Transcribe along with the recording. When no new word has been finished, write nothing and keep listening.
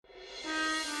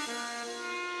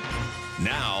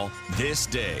Now, this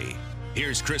day.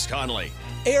 Here's Chris Conley.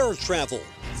 Air travel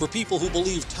for people who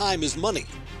believe time is money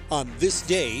on this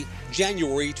day,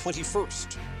 January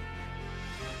 21st.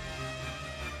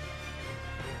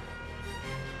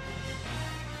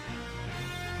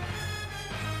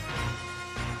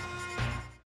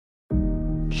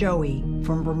 Joey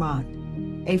from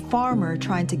Vermont, a farmer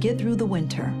trying to get through the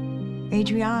winter.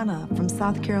 Adriana from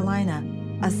South Carolina,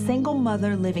 a single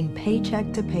mother living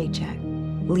paycheck to paycheck.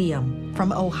 Liam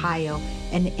from Ohio,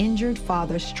 an injured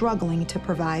father struggling to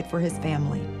provide for his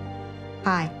family.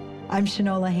 Hi, I'm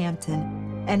Shanola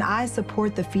Hampton, and I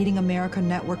support the Feeding America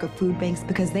network of food banks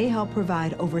because they help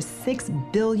provide over 6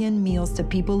 billion meals to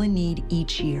people in need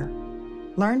each year.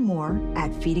 Learn more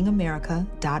at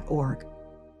feedingamerica.org.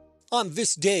 On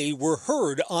this day, we're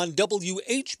heard on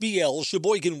WHBL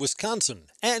Sheboygan, Wisconsin,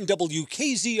 and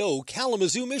WKZO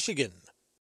Kalamazoo, Michigan.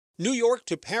 New York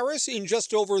to Paris in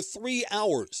just over 3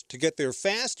 hours. To get there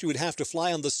fast, you would have to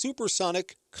fly on the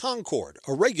supersonic Concorde.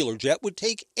 A regular jet would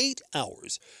take 8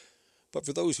 hours. But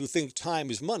for those who think time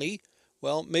is money,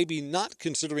 well, maybe not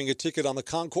considering a ticket on the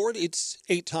Concorde, it's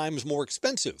 8 times more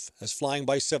expensive as flying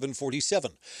by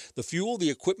 747. The fuel, the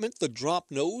equipment, the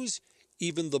drop nose,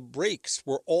 even the brakes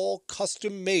were all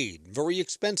custom made, very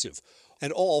expensive,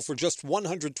 and all for just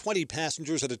 120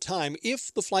 passengers at a time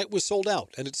if the flight was sold out,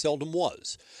 and it seldom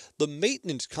was. The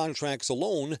maintenance contracts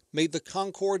alone made the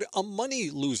Concorde a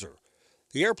money loser.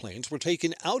 The airplanes were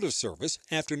taken out of service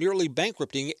after nearly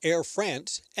bankrupting Air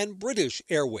France and British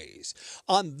Airways.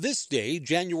 On this day,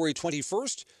 January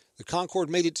 21st, the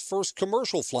Concorde made its first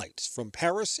commercial flights from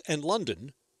Paris and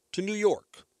London to New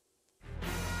York.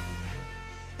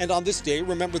 And on this day,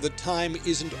 remember that time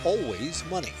isn't always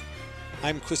money.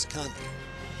 I'm Chris Conley.